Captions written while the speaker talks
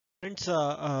Friends,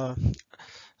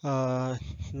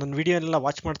 ನನ್ನ video ಎಲ್ಲ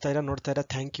watch ಮಾಡ್ತಾ ನೋಡ್ತಾ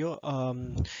ಥ್ಯಾಂಕ್ ಯು.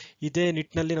 ಇದೇ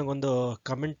ನಿಟ್ಟಿನಲ್ಲಿ ನನಗೊಂದು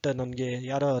ಕಮೆಂಟ್ ನನಗೆ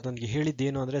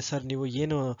ಹೇಳಿದ್ದೇನು ಅಂದರೆ, ಸರ್ ನೀವು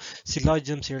ಏನು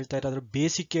ಸಿಲಾಜಿಸಮ್ಸ್ ಹೇಳ್ತಾ ಅದ್ರ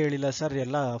ಬೇಸಿಕ್ಕೇ ಹೇಳಿಲ್ಲ ಸರ್,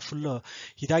 ಎಲ್ಲ ಫುಲ್ಲು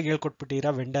ಇದಾಗಿ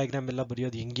ಹೇಳ್ಕೊಟ್ಬಿಟ್ಟಿರಾ, ವೆನ್ ಡಯಾಗ್ರಾಮ್ ಎಲ್ಲ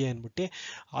ಬರೆಯೋದು ಹೆಂಗೆ ಅಂದ್ಬಿಟ್ಟು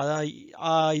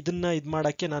ಇದನ್ನು ಇದು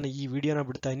ಮಾಡೋಕ್ಕೆ ನಾನು ಈ ವಿಡಿಯೋನ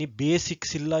ಬಿಡ್ತಾ ಇದ್ದೀನಿ.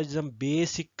 ಸಿಲಾಜಿಸಮ್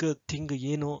ಬೇಸಿಕ್ ಥಿಂಗ್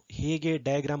ಏನು, ಹೇಗೆ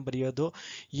ಡಯಾಗ್ರಾಮ್ ಬರೆಯೋದು,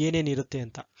 ಏನೇನಿರುತ್ತೆ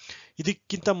ಅಂತ.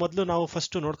 ಇದಕ್ಕಿಂತ ಮೊದಲು ನಾವು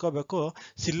ಫಸ್ಟ್ ನೋಡ್ಕೋಬೇಕು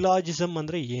ಸಿಲ್ಲಾಜಿಸಮ್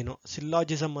ಅಂದ್ರೆ ಏನು.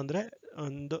 ಸಿಲ್ಲಾಜಿಸಮ್ ಅಂದ್ರೆ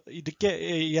ಇದಕ್ಕೆ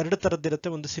ಎರಡು ತರದ್ದಿರುತ್ತೆ,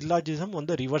 ಒಂದು ಸಿಲ್ಲಾಜಿಸಮ್,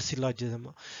 ಒಂದು ರಿವರ್ಸ್ ಸಿಲ್ಲಾಜಿಸಮ್.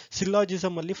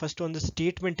 ಸಿಲ್ಲಾಜಿಸಮ್ ಅಲ್ಲಿ ಫಸ್ಟ್ ಒಂದು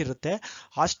ಸ್ಟೇಟ್ಮೆಂಟ್ ಇರುತ್ತೆ,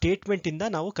 ಆ ಸ್ಟೇಟ್ಮೆಂಟ್ ಇಂದ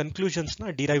ನಾವು ಕನ್ಕ್ಲೂಷನ್ಸ್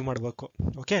ನ ಡಿರೈವ್ ಮಾಡಬೇಕು.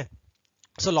 ಓಕೆ,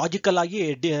 ಸೊ ಲಾಜಿಕಲ್ ಆಗಿ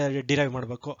ಡಿರೈವ್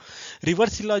ಮಾಡಬೇಕು.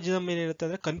 ರಿವರ್ಸ್ ಸಿಲ್ಲಾಜಿಸಮ್ ಏನಿರುತ್ತೆ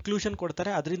ಅಂದ್ರೆ ಕನ್ಕ್ಲೂಷನ್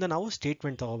ಕೊಡ್ತಾರೆ, ಅದರಿಂದ ನಾವು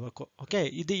ಸ್ಟೇಟ್ಮೆಂಟ್ ತಗೋಬೇಕು. ಓಕೆ,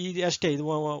 ಇದು ಅಷ್ಟೇ. ಇದು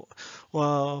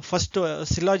ಫಸ್ಟ್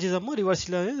ಸಿಲ್ಲಾಜಿಸಮ್,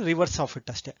 ರಿವರ್ಸ್ ಆಫ್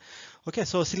ಇಟ್ ಅಷ್ಟೇ. ಓಕೆ,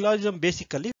 ಸೊ ಸಿಲ್ಲಾಜಿಸಮ್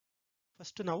ಬೇಸಿಕಲಿ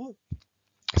ಫಸ್ಟ್ ನಾವು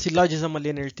ಸಿಲ್ಲಾಜಿಸಮ್ ಅಲ್ಲಿ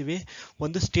ಏನು ಹೇಳ್ತೀವಿ,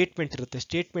 ಒಂದು ಸ್ಟೇಟ್ಮೆಂಟ್ ಇರುತ್ತೆ.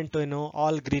 ಸ್ಟೇಟ್ಮೆಂಟ್ ಏನು,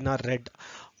 all green R red,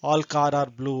 all car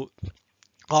R blue,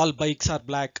 all bikes R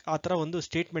black. ಆ ಥರ ಒಂದು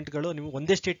ಸ್ಟೇಟ್ಮೆಂಟ್ಗಳು, ನಿಮ್ಗೆ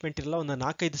ಒಂದೇ ಸ್ಟೇಟ್ಮೆಂಟ್ ಇರಲ್ಲ, ಒಂದು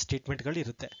 4-5 ಸ್ಟೇಟ್ಮೆಂಟ್ಗಳು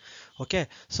ಇರುತ್ತೆ. ಓಕೆ,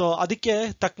 ಸೊ ಅದಕ್ಕೆ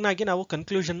ತಕ್ಕನಾಗಿ ನಾವು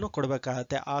ಕನ್ಕ್ಲೂಷನ್ನು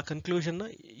ಕೊಡಬೇಕಾಗತ್ತೆ. ಆ ಕನ್ಕ್ಲೂಷನ್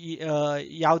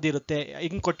ಯಾವುದಿರುತ್ತೆ,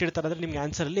 ಹಿಂಗೆ ಕೊಟ್ಟಿರ್ತಾರೆ ಅಂದರೆ ನಿಮ್ಗೆ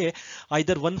ಆನ್ಸರಲ್ಲಿ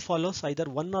ಐದರ್ 1 follows,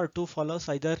 either 1 or 2 follows,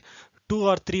 either 2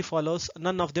 or 3 follows,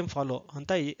 none of them follow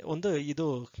ಅಂತ ಒಂದು ಇದು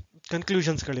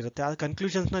ಕನ್ಕ್ಲೂಷನ್ಸ್ಗಳಿರುತ್ತೆ. ಆ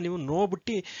ಕನ್ಕ್ಲೂಷನ್ಸ್ನ ನೀವು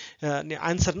ನೋಡ್ಬಿಟ್ಟು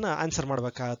ಆನ್ಸರ್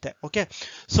ಮಾಡಬೇಕಾಗತ್ತೆ. ಓಕೆ,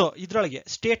 ಸೊ ಇದರೊಳಗೆ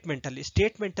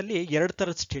ಸ್ಟೇಟ್ಮೆಂಟಲ್ಲಿ ಎರಡು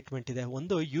ಥರದ ಸ್ಟೇಟ್ಮೆಂಟ್ ಇದೆ.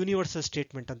 ಒಂದು ಯೂನಿವರ್ಸಲ್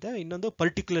ಸ್ಟೇಟ್ಮೆಂಟ್ ಅಂತ, ಇನ್ನೊಂದು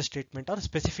particular statement R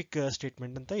specific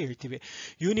statement ಅಂತ ಹೇಳ್ತೀವಿ.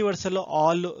 ಯೂನಿವರ್ಸಲ್,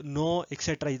 ಆಲ್, ನೋ,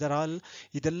 ಎಕ್ಸೆಟ್ರಾ,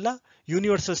 ಇದೆಲ್ಲ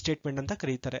ಯೂನಿವರ್ಸಲ್ ಸ್ಟೇಟ್ಮೆಂಟ್ ಅಂತ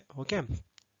ಕರೀತಾರೆ. ಓಕೆ,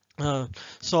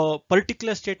 ಸೊ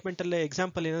ಪರ್ಟಿಕ್ಯುಲರ್ ಸ್ಟೇಟ್ಮೆಂಟ್ ಅಲ್ಲಿ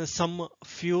ಎಕ್ಸಾಂಪಲ್ ಏನಂದ್ರೆ ಸಮ್,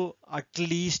 ಫ್ಯೂ, ಅಟ್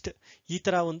ಲೀಸ್ಟ್, ಈ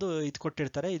ತರ ಒಂದು ಇದು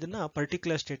ಕೊಟ್ಟಿರ್ತಾರೆ, ಇದನ್ನ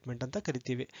ಪರ್ಟಿಕ್ಯುಲರ್ ಸ್ಟೇಟ್ಮೆಂಟ್ ಅಂತ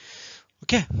ಕರಿತೀವಿ.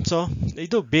 ಓಕೆ, ಸೊ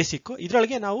ಇದು ಬೇಸಿಕ್.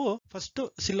 ಇದರೊಳಗೆ ನಾವು ಫಸ್ಟ್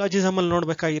ಸಿಲ್ಲಾಜಿಸಮ್ ಅಲ್ಲಿ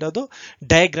ನೋಡ್ಬೇಕಾಗಿರೋದು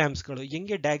ಡಯಾಗ್ರಾಮ್ಸ್ಗಳು,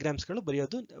 ಹೆಂಗೆ ಡಯಾಗ್ರಾಮ್ಸ್ಗಳು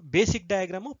ಬರೆಯೋದು. ಬೇಸಿಕ್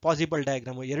ಡಯಾಗ್ರಾಮು, ಪಾಸಿಬಲ್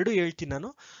ಡಯಾಗ್ರಾಮು ಎರಡು ಹೇಳ್ತೀನಿ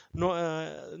ನಾನು,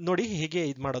 ನೋಡಿ ಹೇಗೆ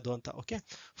ಇದು ಮಾಡೋದು ಅಂತ. Okay,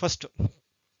 first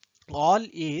all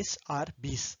S R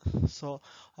ಬೀಸ್. ಸೊ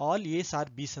ಆಲ್ ಎಸ್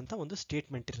ಆರ್ ಬೀಸ್ ಅಂತ ಒಂದು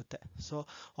ಸ್ಟೇಟ್ಮೆಂಟ್ ಇರುತ್ತೆ. So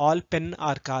all pen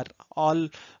R car, all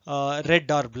red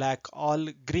R black, all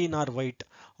green R white,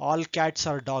 all cats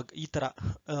are dog. ಈ ಥರ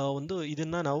ಒಂದು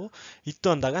ಇದನ್ನ ನಾವು ಇತ್ತು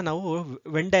ಅಂದಾಗ ನಾವು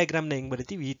ವೆನ್ ಡಯಾಗ್ರಾಮ್ನ ಹೆಂಗೆ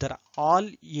ಬರಿತೀವಿ, ಈ ಥರ all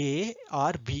A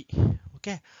R B.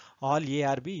 Okay, all A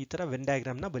R B, ಈ ಥರ ವೆನ್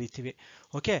ಡಯಾಗ್ರಾಮ್ನ ಬರಿತೀವಿ.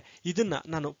 ಓಕೆ, ಇದನ್ನ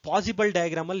ನಾನು ಪಾಸಿಬಲ್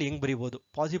ಡಯಾಗ್ರಾಮಲ್ಲಿ ಹೆಂಗೆ ಬರಿಬೋದು,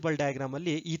 ಪಾಸಿಬಲ್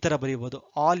ಡಯಾಗ್ರಾಮಲ್ಲಿ ಈ ಥರ ಬರಿಬೋದು,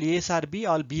 all S R B,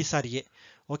 all bees R A.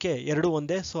 Okay, ಎರಡು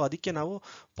ಒಂದೇ. ಸೊ ಅದಕ್ಕೆ ನಾವು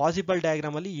ಪಾಸಿಬಲ್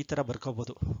ಡಯಾಗ್ರಾಮಲ್ಲಿ ಈ ಥರ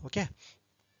ಬರ್ಕೋಬೋದು. Okay,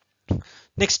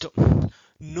 next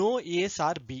no S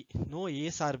R B. No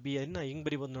S R B ಅನ್ನ ಹೆಂಗ್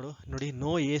ಬರಿಬೋದು ನೋಡಿ,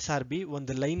 ನೋ ಎಸ್ ಆರ್ ಬಿ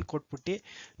ಒಂದು ಲೈನ್ ಕೊಟ್ಬಿಟ್ಟು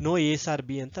ನೋ ಎಸ್ ಆರ್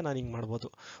ಬಿ ಅಂತ ನಾನು ಹಿಂಗೆ ಮಾಡ್ಬೋದು.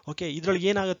 ಓಕೆ, ಇದ್ರೊಳಗೆ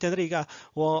ಏನಾಗುತ್ತೆ ಅಂದರೆ, ಈಗ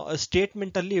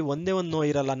ಸ್ಟೇಟ್ಮೆಂಟ್ ಅಲ್ಲಿ ಒಂದೇ ಒಂದು ನೋ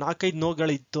ಇರಲ್ಲ, 4-5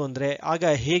 ನೋಗಳಿತ್ತು ಅಂದರೆ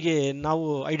ಆಗ ಹೇಗೆ ನಾವು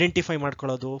ಐಡೆಂಟಿಫೈ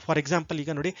ಮಾಡ್ಕೊಳ್ಳೋದು. ಫಾರ್ ಎಕ್ಸಾಂಪಲ್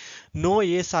ಈಗ ನೋಡಿ, no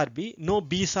S R B, no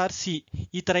ಬೀಸ್ ಆರ್ ಸಿ,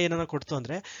 ಈ ಥರ ಏನಾರ ಕೊಡ್ತು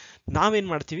ಅಂದರೆ ನಾವೇನು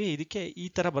ಮಾಡ್ತೀವಿ, ಇದಕ್ಕೆ ಈ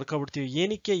ಥರ ಬರ್ಕೊಬಿಡ್ತೀವಿ.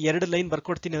 ಏನಕ್ಕೆ 2 ಲೈನ್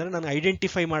ಬರ್ಕೊಡ್ತೀನಿ ಅಂದರೆ, ನಾನು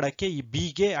ಐಡೆಂಟಿಫೈ ಮಾಡೋಕ್ಕೆ ಈ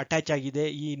ಬಿಗೆ ಅಟ್ಯಾಚ್ ಆಗಿದೆ,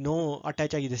 ಈ ನೋ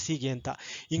ಅಟ್ಯಾಚ್ ಆಗಿದೆ ಸಿಗೆ ಅಂತ.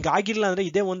 ಹಿಂಗಾಗಿಲ್ಲ ಅಂದರೆ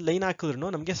ಇದೇ ಒಂದು ಲೈನ್ ಹಾಕಿದ್ರು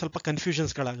ನಮಗೆ ಸ್ವಲ್ಪ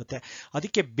ಕನ್ಫ್ಯೂಷನ್ಸ್ಗಳಾಗುತ್ತೆ.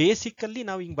 ಅದಕ್ಕೆ ಬೇಸಿಕಲ್ಲಿ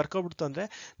ನಾವು ಹಿಂಗೆ ಬರ್ಕೊಬಿಡ್ತು ಅಂದರೆ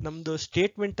ನಮ್ಮದು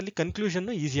ಸ್ಟೇಟ್ಮೆಂಟಲ್ಲಿ ಕನ್ಕ್ಲೂಷನ್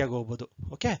ಈಸಿಯಾಗಿ ಹೋಗ್ಬೋದು.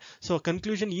 ಓಕೆ, ಸೊ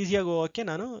ಕನ್ಕ್ಲೂಷನ್ ಈಸಿಯಾಗಿ ಹೋಗೋಕ್ಕೆ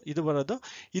ನಾನು ಇದು ಬರೋದು.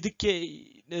 ಇದಕ್ಕೆ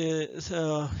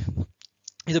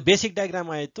ಇದು ಬೇಸಿಕ್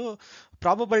ಡಯಾಗ್ರಾಮ್ ಆಯಿತು.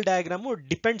 ಪ್ರಾಬಬಲ್ ಡಯಾಗ್ರಾಮು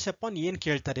ಡಿಪೆಂಡ್ಸ್ ಅಪಾನ್ ಏನು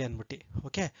ಕೇಳ್ತಾರೆ ಅಂದ್ಬಿಟ್ಟು.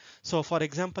 ಓಕೆ, ಸೊ ಫಾರ್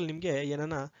ಎಕ್ಸಾಂಪಲ್ ನಿಮಗೆ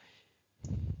ಏನಾನ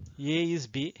A is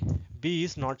B, B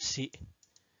is not C,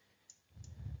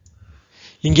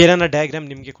 ಹಿಂಗೇನ diagram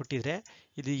ನಿಮಗೆ ಕೊಟ್ಟಿದ್ರೆ,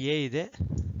 ಇದು ಎ ಇದೆ,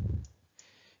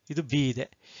 ಇದು ಬಿ ಇದೆ,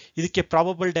 ಇದಕ್ಕೆ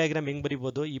ಪ್ರಾಬಬಲ್ ಡಯಾಗ್ರಾಮ್ ಹೆಂಗೆ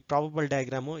ಬರಿಬೋದು, ಈ ಪ್ರಾಬಬಲ್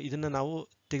ಡಯಾಗ್ರಾಮು ಇದನ್ನು ನಾವು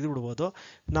ತೆಗೆದುಬಿಡ್ಬೋದು.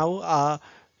 ನಾವು ಆ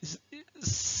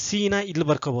ಸಿನ ಇಲ್ಲಿ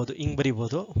ಬರ್ಕೋಬೋದು, ಹಿಂಗೆ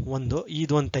ಬರಿಬೋದು.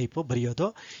 ಇದೊಂದು ಟೈಪು ಬರೆಯೋದು.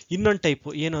 ಇನ್ನೊಂದು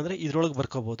ಟೈಪು ಏನು ಅಂದರೆ ಇದ್ರೊಳಗೆ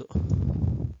ಬರ್ಕೋಬೋದು.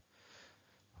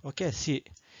 ಓಕೆ, ಸಿ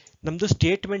ನಮ್ಮದು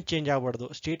ಸ್ಟೇಟ್ಮೆಂಟ್ ಚೇಂಜ್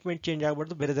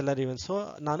ಆಗಬಾರ್ದು, ಬೇರೆದೆಲ್ಲ ರೀವನ್. ಸೊ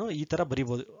ನಾನು ಈ ಥರ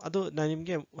ಬರಿಬೋದು. ಅದು ನಾನು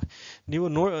ನಿಮಗೆ ನೀವು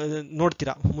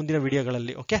ನೋಡ್ತೀರಾ ಮುಂದಿನ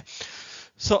ವಿಡಿಯೋಗಳಲ್ಲಿ. Okay,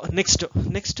 so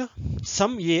next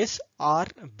some S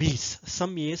R bees.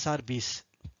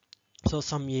 So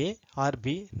some A R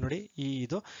B ನೋಡಿ,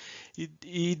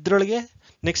 ಇದ್ರೊಳಗೆ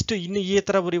ನೆಕ್ಸ್ಟ್ ಇನ್ನು ಈ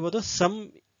ಥರ ಬರಿಬೋದು, ಸಮ್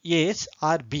ಎಸ್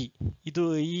ಆರ್ ಬಿ. ಇದು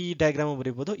ಈ ಡಯಾಗ್ರಾಮ್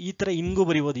ಬರಿಬೋದು. ಈ ಥರ ಹಿಂಗೂ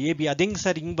ಬರಿಬೋದು, ಎ ಬಿ. ಅದೇಂಗೆ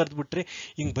ಸರ್ ಹಿಂಗೆ ಬರೆದ್ಬಿಟ್ರೆ,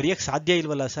 ಹಿಂಗೆ ಬರೆಯೋಕ್ಕೆ ಸಾಧ್ಯ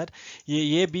ಇಲ್ವಲ್ಲ ಸರ್,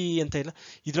 ಎ ಬಿ ಅಂತ ಇಲ್ಲ.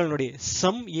 ಇದ್ರೊಳಗೆ ನೋಡಿ,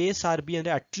 ಸಮ್ ಎಸ್ ಆರ್ ಬಿ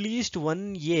ಅಂದರೆ ಅಟ್ಲೀಸ್ಟ್ 1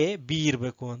 ಎ ಬಿ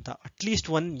ಇರಬೇಕು ಅಂತ, ಅಟ್ಲೀಸ್ಟ್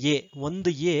 1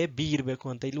 ಎ ಬಿ ಇರಬೇಕು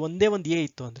ಅಂತ. ಇಲ್ಲಿ ಒಂದೇ ಒಂದು ಎ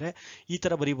ಇತ್ತು ಅಂದರೆ ಈ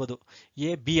ಥರ ಬರಿಬೋದು,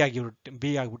 ಎ ಬಿ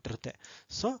ಆಗಿಬಿಟ್ಟಿರುತ್ತೆ.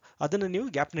 ಸೊ ಅದನ್ನು ನೀವು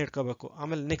ಗ್ಯಾಪ್ನ ಇಟ್ಕೋಬೇಕು.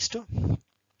 ಆಮೇಲೆ next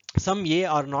some A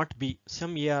R not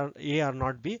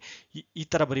be, ಈ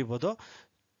ಥರ ಬರಿಬೋದು.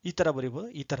 ಈ ಥರ ಬರಿಬೋದು,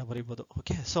 ಈ ಥರ ಬರಿಬೋದು.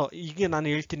 ಓಕೆ, ಸೊ ಈಗ ನಾನು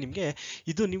ಹೇಳ್ತೀನಿ ನಿಮಗೆ,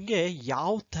 ಇದು ನಿಮಗೆ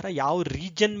ಯಾವ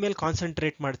ರೀಜನ್ ಮೇಲೆ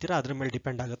ಕಾನ್ಸಂಟ್ರೇಟ್ ಮಾಡ್ತೀರಾ ಅದ್ರ ಮೇಲೆ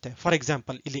ಡಿಪೆಂಡ್ ಆಗುತ್ತೆ. ಫಾರ್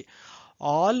ಎಕ್ಸಾಂಪಲ್ ಇಲ್ಲಿ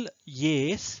ಆಲ್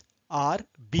ಏಸ್ ಆರ್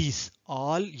ಬೀಸ್,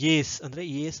 ಆಲ್ ಏಸ್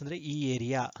ಅಂದರೆ ಈ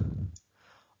ಏರಿಯಾ,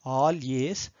 ಆಲ್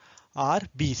ಏಸ್ ಆರ್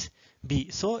ಬೀಸ್ ಬಿ.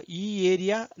 ಸೊ ಈ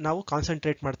ಏರಿಯಾ ನಾವು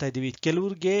ಕಾನ್ಸಂಟ್ರೇಟ್ ಮಾಡ್ತಾ ಇದ್ದೀವಿ.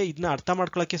 ಕೆಲವ್ರಿಗೆ ಇದನ್ನ ಅರ್ಥ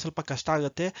ಮಾಡ್ಕೊಳ್ಳೋಕ್ಕೆ ಸ್ವಲ್ಪ ಕಷ್ಟ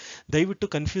ಆಗುತ್ತೆ, ದಯವಿಟ್ಟು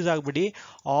ಕನ್ಫ್ಯೂಸ್ ಆಗಬೇಡಿ.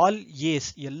 ಆಲ್ ಏಸ್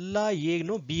ಎಲ್ಲ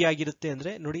ಏನು ಬಿ ಆಗಿರುತ್ತೆ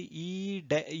ಅಂದರೆ ನೋಡಿ,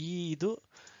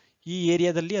 ಈ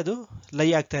ಏರಿಯಾದಲ್ಲಿ ಅದು ಲೈ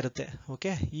ಆಗ್ತಾ ಇರುತ್ತೆ.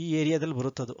 ಓಕೆ, ಈ ಏರಿಯಾದಲ್ಲಿ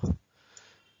ಬರುತ್ತದು.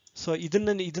 ಸೊ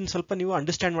ಇದನ್ನ ಸ್ವಲ್ಪ ನೀವು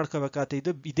ಅಂಡರ್ಸ್ಟ್ಯಾಂಡ್ ಮಾಡ್ಕೋಬೇಕಾಗತ್ತೆ.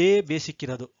 ಇದೇ ಬೇಸಿಕ್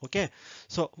ಇರೋದು. ಓಕೆ,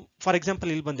 ಸೊ ಫಾರ್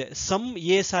ಎಕ್ಸಾಂಪಲ್ ಇಲ್ಲಿ ಬಂದೆ, ಸಮ್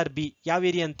ಏಸ್ ಆರ್ ಬಿ, ಯಾವ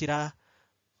ಏರಿಯಾ ಅಂತೀರಾ?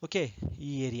 ಓಕೆ,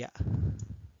 ಈ ಏರಿಯಾ.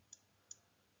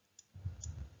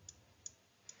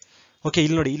 ಓಕೆ,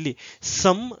 ಇಲ್ಲಿ ನೋಡಿ, ಇಲ್ಲಿ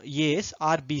ಸಮ್ ಏಸ್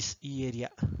ಆರ್ ಬೀಸ್, ಈ ಏರಿಯಾ.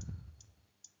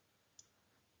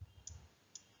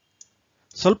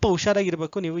 ಸ್ವಲ್ಪ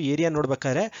ಹುಷಾರಾಗಿರ್ಬೇಕು ನೀವು ಏರಿಯಾ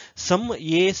ನೋಡ್ಬೇಕಾದ್ರೆ. ಸಮ್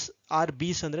ಏಸ್ ಆರ್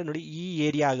ಬೀಸ್ ಅಂದ್ರೆ ನೋಡಿ ಈ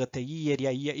ಏರಿಯಾ ಆಗುತ್ತೆ. ಈ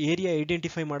ಏರಿಯಾ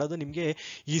ಐಡೆಂಟಿಫೈ ಮಾಡೋದು ನಿಮಗೆ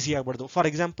ಈಸಿ ಆಗ್ಬಾರ್ದು. ಫಾರ್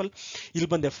ಎಕ್ಸಾಂಪಲ್ ಇಲ್ಲಿ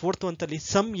ಬಂದೆ ಫೋರ್ತ್ ಅಂತಲ್ಲಿ,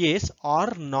 ಸಮ್ ಏಸ್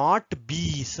ಆರ್ ನಾಟ್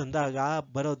ಬೀಸ್ ಅಂದಾಗ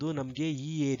ಬರೋದು ನಮಗೆ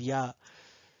ಈ ಏರಿಯಾ.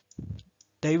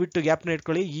 ದಯವಿಟ್ಟು ಗ್ಯಾಪ್ನ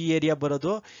ಇಟ್ಕೊಳ್ಳಿ, ಈ ಏರಿಯಾ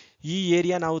ಬರೋದು. ಈ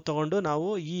ಏರಿಯಾ ನಾವು ತಗೊಂಡು ನಾವು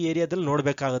ಈ ಏರಿಯಾದಲ್ಲಿ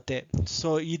ನೋಡ್ಬೇಕಾಗತ್ತೆ. ಸೊ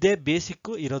ಇದೇ ಬೇಸಿಕ್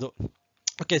ಇರೋದು.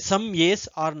 Okay, some Ace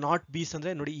R not ಬೀಸ್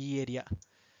ಅಂದ್ರೆ ನೋಡಿ ಈ area,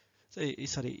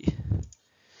 sorry,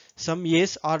 some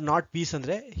Ace R not ಬೀಸ್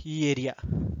ಅಂದ್ರೆ ಈ ಏರಿಯಾ,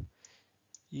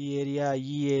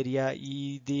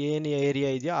 ಇದೇನು ಏರಿಯಾ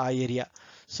ಇದೆಯೋ ಆ ಏರಿಯಾ.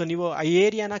 ಸೊ ನೀವು ಆ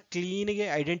ಏರಿಯಾನ ಕ್ಲೀನ್ಗೆ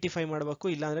ಐಡೆಂಟಿಫೈ ಮಾಡಬೇಕು,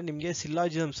 ಇಲ್ಲಾಂದರೆ ನಿಮಗೆ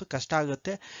ಸಿಲ್ಲಾಜಿಸಮ್ಸ್ ಕಷ್ಟ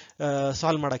ಆಗುತ್ತೆ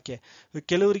ಸಾಲ್ವ್ ಮಾಡೋಕ್ಕೆ.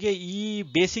 ಕೆಲವರಿಗೆ ಈ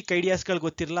ಬೇಸಿಕ್ ಐಡಿಯಾಸ್ಗಳು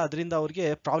ಗೊತ್ತಿರಲ್ಲ, ಅದರಿಂದ ಅವ್ರಿಗೆ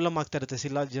ಪ್ರಾಬ್ಲಮ್ ಆಗ್ತಾ ಇರುತ್ತೆ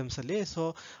ಸಿಲ್ಲಾಜಿಸಮ್ಸಲ್ಲಿ. ಸೊ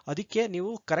ಅದಕ್ಕೆ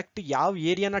ನೀವು ಕರೆಕ್ಟ್ ಯಾವ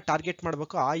ಏರಿಯಾನ ಟಾರ್ಗೆಟ್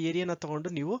ಮಾಡಬೇಕು ಆ ಏರಿಯಾನ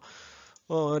ತೊಗೊಂಡು ನೀವು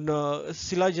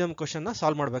ಸಿಲಾಜಿಸಮ್ ಕ್ವಶನ್ನ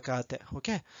ಸಾಲ್ವ್ ಮಾಡಬೇಕಾಗತ್ತೆ.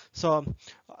 ಓಕೆ, ಸೊ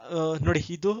ನೋಡಿ,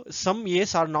 ಇದು ಸಮ್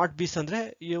ಏಸ್ ಆರ್ ನಾಟ್ ಬೀಸ್ ಅಂದರೆ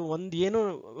ಒಂದು ಏನು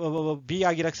ಬಿ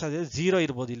ಆಗಿರೋಕ್ಕೆ ಸಾಧ್ಯ 0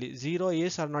 ಇರ್ಬೋದು. ಇಲ್ಲಿ 0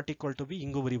 ಏಸ್ R not equal to B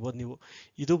ಹಿಂಗೂ ಬರಿಬೋದು ನೀವು,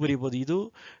 ಇದು ಬರಿಬೋದು. ಇದು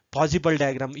ಪಾಸಿಬಲ್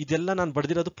ಡಯಾಗ್ರಾಮ್, ಇದೆಲ್ಲ ನಾನು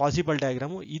ಬರೆದಿರೋದು ಪಾಸಿಬಲ್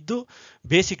ಡಯಾಗ್ರಾಮು. ಇದು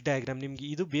ಬೇಸಿಕ್ ಡಯಾಗ್ರಾಮ್, ನಿಮಗೆ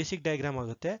ಇದು ಬೇಸಿಕ್ ಡಯಾಗ್ರಾಮ್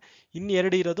ಆಗುತ್ತೆ.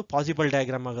 ಇನ್ನೆರಡು ಇರೋದು ಪಾಸಿಬಲ್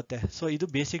ಡಯಾಗ್ರಾಮ್ ಆಗುತ್ತೆ. ಸೊ ಇದು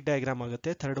ಬೇಸಿಕ್ ಡಯಾಗ್ರಾಮ್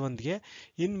ಆಗುತ್ತೆ ಥರ್ಡ್ ಒಂದ್ಗೆ,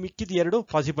 ಇನ್ನು ಮಿಕ್ಕಿದ ಎರಡು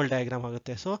ಪಾಸಿಬಲ್ ಡಯಾಗ್ರಾಮ್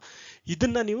ಆಗುತ್ತೆ. ಸೊ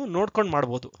ಇದನ್ನ ನೀವು ನೋಡ್ಕೊಂಡು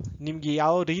ಮಾಡ್ಬೋದು, ನಿಮ್ಗೆ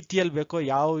ಯಾವ ರೀತಿಯಲ್ಲಿ ಬೇಕೋ,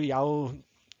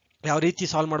 ಯಾವ ರೀತಿ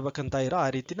ಸಾಲ್ವ್ ಮಾಡ್ಬೇಕಂತ ಇರೋ ಆ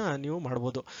ರೀತಿನ ನೀವು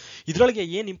ಮಾಡ್ಬೋದು. ಇದರೊಳಗೆ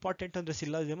ಏನು ಇಂಪಾರ್ಟೆಂಟ್ ಅಂದರೆ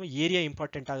ಸಿಲ್ಲಾಜಿಸಮ್ ಏರಿಯಾ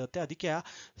ಇಂಪಾರ್ಟೆಂಟ್ ಆಗುತ್ತೆ. ಅದಕ್ಕೆ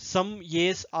some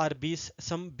Ace R bees,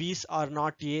 some bees R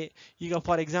not A. ಈಗ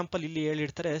ಫಾರ್ ಎಕ್ಸಾಂಪಲ್ ಇಲ್ಲಿ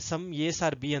ಹೇಳಿರ್ತಾರೆ ಸಮ್ ಏಸ್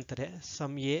ಆರ್ ಬಿ ಅಂತಾರೆ,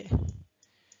 ಸಮ್ ಎ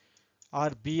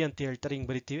ಆರ್ ಬಿ ಅಂತ ಹೇಳ್ತಾರೆ,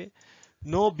 ಹಿಂಗೆ ಬರಿತೀವಿ.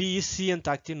 ನೋ ಬಿ ಇಸ್ ಸಿ ಅಂತ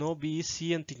ಹಾಕ್ತೀವಿ, ನೋ ಬಿ ಇಸ್ ಸಿ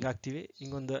ಅಂತ ಹಿಂಗೆ ಹಾಕ್ತೀವಿ,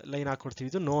 ಹಿಂಗೊಂದು ಲೈನ್ ಹಾಕ್ಕೊಡ್ತೀವಿ,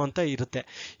 ಇದು ನೋ ಅಂತ ಇರುತ್ತೆ.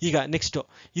 ಈಗ ನೆಕ್ಸ್ಟು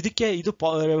ಇದಕ್ಕೆ ಇದು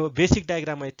ಬೇಸಿಕ್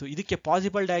ಡಯಾಗ್ರಾಮ್ ಆಯಿತು. ಇದಕ್ಕೆ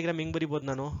ಪಾಸಿಬಲ್ ಡಯಾಗ್ರಾಮ್ ಹೆಂಗೆ ಬರಿಬೋದು?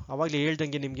 ನಾನು ಅವಾಗಲೇ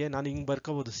ಹೇಳ್ದಂಗೆ ನಿಮಗೆ ನಾನು ಹಿಂಗೆ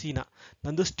ಬರ್ಕೋಬೋದು ಸಿನ.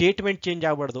 ನಂದು ಸ್ಟೇಟ್ಮೆಂಟ್ ಚೇಂಜ್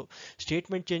ಆಗಬಾರ್ದು.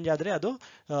 ಸ್ಟೇಟ್ಮೆಂಟ್ ಚೇಂಜ್ ಆದರೆ ಅದು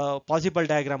ಪಾಸಿಬಲ್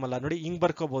ಡಯಾಗ್ರಾಮ್ ಅಲ್ಲ. ನೋಡಿ ಹಿಂಗೆ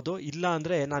ಬರ್ಕೋಬೋದು. ಇಲ್ಲ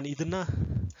ಅಂದರೆ ನಾನು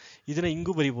ಇದನ್ನು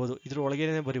ಹಿಂಗೂ ಬರಿಬೋದು, ಇದ್ರ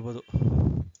ಒಳಗೇನೆ ಬರಿಬೋದು.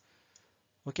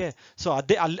 ಓಕೆ, ಸೊ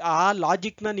ಅದೇ ಆ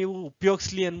ಲಾಜಿಕ್ನ ನೀವು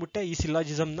ಉಪಯೋಗಿಸ್ಲಿ ಅಂದ್ಬಿಟ್ಟೆ ಈ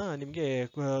ಸಿಲ್ಲಾಜಿಸಮ್ನ ನಿಮಗೆ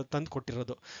ತಂದು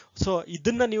ಕೊಟ್ಟಿರೋದು. ಸೊ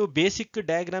ಇದನ್ನು ನೀವು ಬೇಸಿಕ್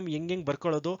ಡಯಾಗ್ರಾಮ್ ಹೆಂಗೆ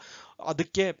ಬರ್ಕೊಳ್ಳೋದು,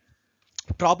 ಅದಕ್ಕೆ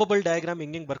ಪ್ರಾಬಬಲ್ ಡಯಾಗ್ರಾಮ್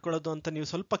ಹೆಂಗೆ ಬರ್ಕೊಳ್ಳೋದು ಅಂತ ನೀವು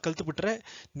ಸ್ವಲ್ಪ ಕಲ್ತ್ಬಿಟ್ರೆ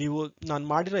ನೀವು ನಾನು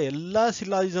ಮಾಡಿರೋ ಎಲ್ಲ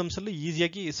ಸಿಲ್ಲಾಜಿಸಮ್ಸಲ್ಲೂ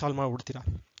ಈಸಿಯಾಗಿ ಸಾಲ್ವ್ ಮಾಡಿಬಿಡ್ತೀರಾ.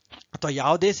 ಅಥವಾ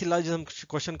ಯಾವುದೇ ಸಿಲ್ಲಾಜಿಸಮ್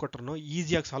ಕ್ವಶನ್ ಕೊಟ್ಟರು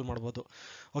ಈಸಿಯಾಗಿ ಸಾಲ್ವ್ ಮಾಡ್ಬೋದು.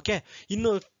 ಓಕೆ,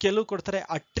 ಇನ್ನು ಕೆಲವು ಕೊಡ್ತಾರೆ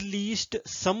ಅಟ್ಲೀಸ್ಟ್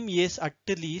ಸಮ್ ಏಸ್,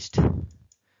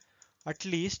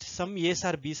 ಅಟ್ಲೀಸ್ಟ್ ಸಮ್ ಏಸ್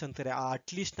ಆರ್ ಬೀಸ್ ಅಂತಾರೆ. ಆ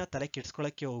ಅಟ್ಲೀಸ್ಟ್ನ ತಲೆ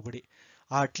ಕೆಡ್ಸ್ಕೊಳ್ಳೋಕ್ಕೆ ಹೋಗ್ಬಿಡಿ,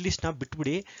 ಆ ಅಟ್ಲೀಸ್ಟ್ನ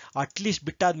ಬಿಟ್ಬಿಡಿ. ಅಟ್ಲೀಸ್ಟ್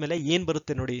ಬಿಟ್ಟಾದ್ಮೇಲೆ ಏನು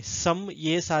ಬರುತ್ತೆ ನೋಡಿ, ಸಮ್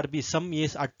ಏಸ್ ಆರ್ ಬಿ, ಸಮ್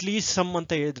ಏಸ್, ಅಟ್ಲೀಸ್ಟ್ ಸಮ್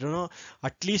ಅಂತ ಹೇಳಿದ್ರು,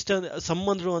 ಅಟ್ಲೀಸ್ಟ್ ಸಮ್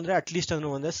ಅಂದ್ರು ಅಂದರೆ ಅಟ್ಲೀಸ್ಟ್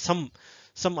ಅಂದ್ರು ಅಂದರೆ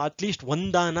ಸಮ್ ಅಟ್ಲೀಸ್ಟ್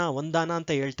ಒಂದಾನ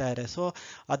ಅಂತ ಹೇಳ್ತಾ ಇದ್ದಾರೆ. ಸೊ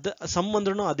ಅದು ಸಮ್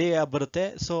ಅಂದ್ರೂ ಅದೇ ಬರುತ್ತೆ.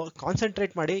 ಸೊ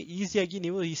ಕಾನ್ಸಂಟ್ರೇಟ್ ಮಾಡಿ, ಈಸಿಯಾಗಿ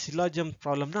ನೀವು ಈ ಸಿಲ್ಲಾಜಿಸಮ್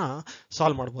ಪ್ರಾಬ್ಲಮ್ನ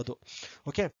ಸಾಲ್ವ್ ಮಾಡ್ಬೋದು.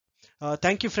 Okay,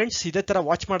 thank you friends. ಇದೇ ಥರ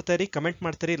ವಾಚ್ ಮಾಡ್ತಾ ಇರಿ, ಕಮೆಂಟ್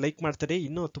ಮಾಡ್ತಾ ಇರಿ, ಲೈಕ್ ಮಾಡ್ತಾ ಇರಿ.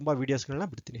 ಇನ್ನೂ ತುಂಬ ವೀಡಿಯೋಸ್ಗಳನ್ನ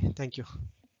ಬಿಡ್ತೀನಿ. Thank you.